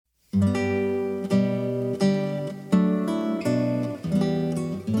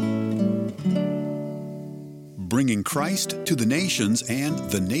bringing Christ to the nations and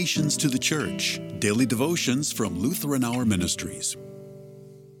the nations to the church. Daily devotions from Lutheran Ministries.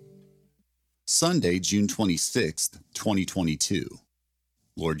 Sunday, June 26th, 2022.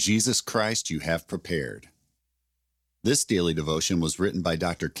 Lord Jesus Christ, you have prepared. This daily devotion was written by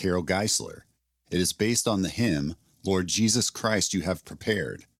Dr. Carol Geisler. It is based on the hymn, Lord Jesus Christ, you have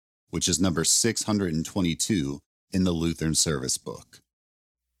prepared, which is number 622 in the Lutheran service book.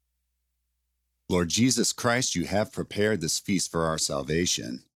 Lord Jesus Christ, you have prepared this feast for our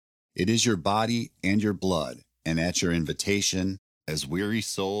salvation. It is your body and your blood, and at your invitation, as weary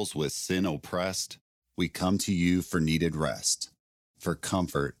souls with sin oppressed, we come to you for needed rest, for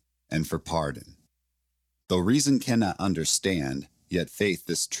comfort, and for pardon. Though reason cannot understand, yet faith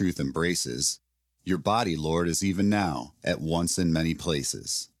this truth embraces, your body, Lord, is even now at once in many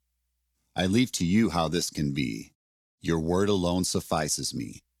places. I leave to you how this can be. Your word alone suffices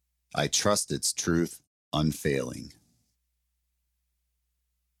me. I trust its truth unfailing.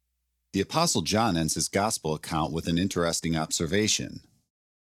 The Apostle John ends his gospel account with an interesting observation.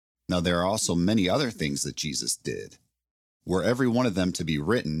 Now there are also many other things that Jesus did. Were every one of them to be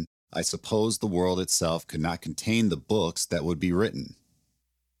written, I suppose the world itself could not contain the books that would be written.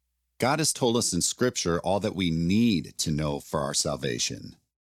 God has told us in Scripture all that we need to know for our salvation.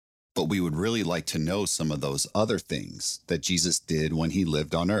 But we would really like to know some of those other things that Jesus did when he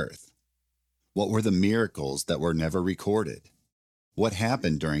lived on earth. What were the miracles that were never recorded? What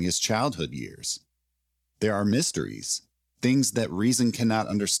happened during his childhood years? There are mysteries, things that reason cannot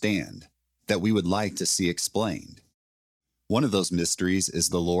understand, that we would like to see explained. One of those mysteries is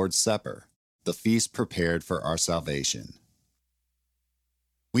the Lord's Supper, the feast prepared for our salvation.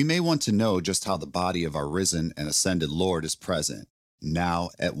 We may want to know just how the body of our risen and ascended Lord is present, now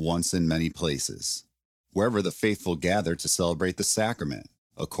at once in many places, wherever the faithful gather to celebrate the sacrament,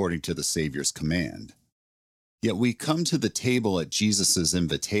 according to the Savior's command. Yet we come to the table at Jesus'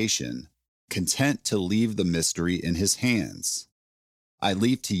 invitation, content to leave the mystery in his hands. I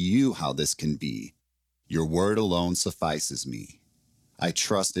leave to you how this can be. Your word alone suffices me. I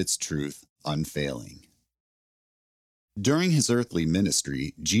trust its truth unfailing. During his earthly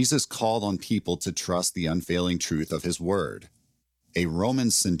ministry, Jesus called on people to trust the unfailing truth of his word. A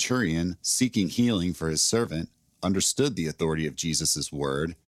Roman centurion seeking healing for his servant understood the authority of Jesus'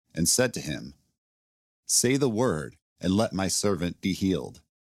 word and said to him, "Say the word, and let my servant be healed."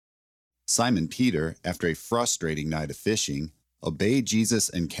 Simon Peter, after a frustrating night of fishing, obeyed Jesus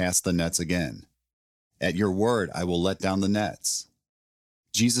and cast the nets again. "At your word I will let down the nets."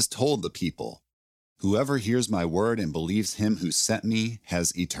 Jesus told the people, "Whoever hears my word and believes him who sent me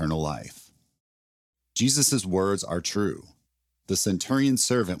has eternal life." Jesus' words are true. The centurion's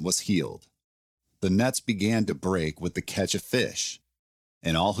servant was healed. The nets began to break with the catch of fish,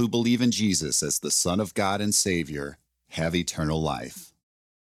 and all who believe in Jesus as the Son of God and Savior have eternal life.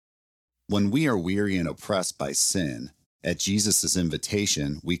 When we are weary and oppressed by sin, at Jesus'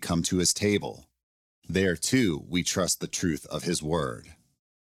 invitation we come to his table. There, too, we trust the truth of his word.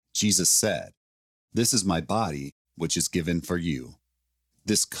 Jesus said, "This is my body, which is given for you.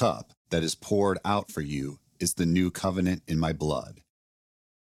 This cup that is poured out for you is the new covenant in my blood."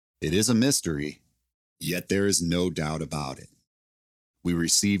 It is a mystery, yet there is no doubt about it. We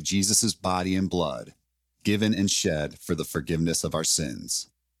receive Jesus' body and blood, given and shed for the forgiveness of our sins.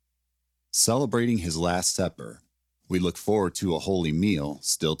 Celebrating his Last Supper, we look forward to a holy meal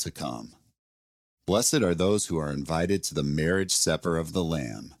still to come. Blessed are those who are invited to the marriage supper of the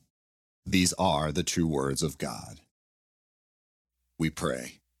Lamb. These are the true words of God. We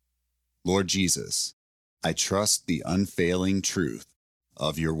pray. Lord Jesus, I trust the unfailing truth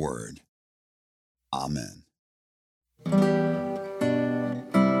of your word. Amen.